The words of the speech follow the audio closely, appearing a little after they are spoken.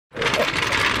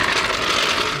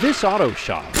This auto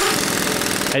shop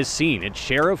has seen its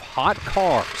share of hot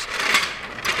cars.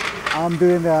 I'm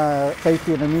doing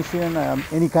safety and emission,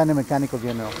 any kind of mechanical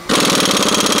general.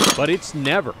 But it's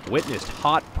never witnessed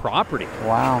hot property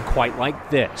quite like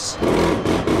this. We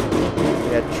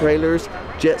had trailers,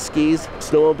 jet skis,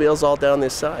 snowmobiles all down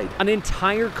this side. An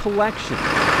entire collection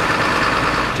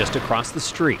just across the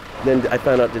street. Then I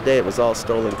found out today it was all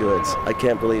stolen goods. I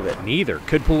can't believe it. Neither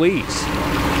could police.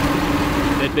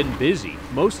 They'd been busy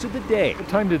most of the day. What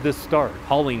time did this start?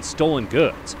 Hauling stolen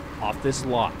goods off this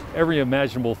lot. Every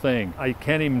imaginable thing. I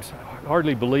can't even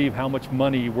hardly believe how much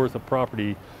money worth of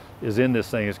property is in this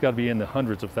thing. It's got to be in the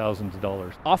hundreds of thousands of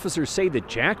dollars. Officers say the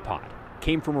jackpot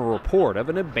came from a report of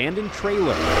an abandoned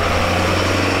trailer.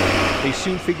 They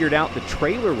soon figured out the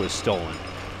trailer was stolen,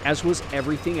 as was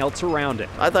everything else around it.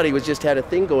 I thought he just had a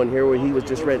thing going here where he was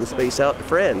just renting space out to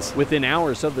friends. Within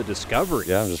hours of the discovery,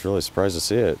 yeah, I'm just really surprised to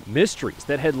see it. Mysteries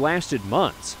that had lasted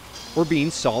months were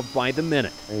being solved by the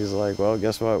minute. He's like, well,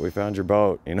 guess what? We found your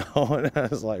boat, you know? And I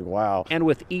was like, wow. And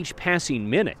with each passing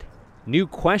minute, new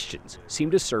questions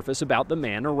seem to surface about the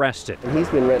man arrested. And he's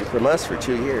been renting from us for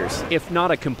 2 years. If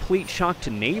not a complete shock to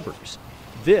neighbors,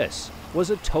 this was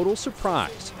a total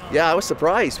surprise. Yeah, I was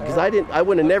surprised because I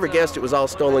would have never guessed it was all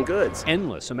stolen goods.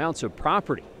 Endless amounts of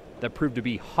property that proved to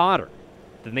be hotter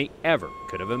than they ever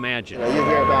could have imagined. You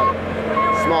hear about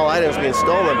small items being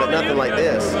stolen, but nothing like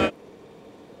this.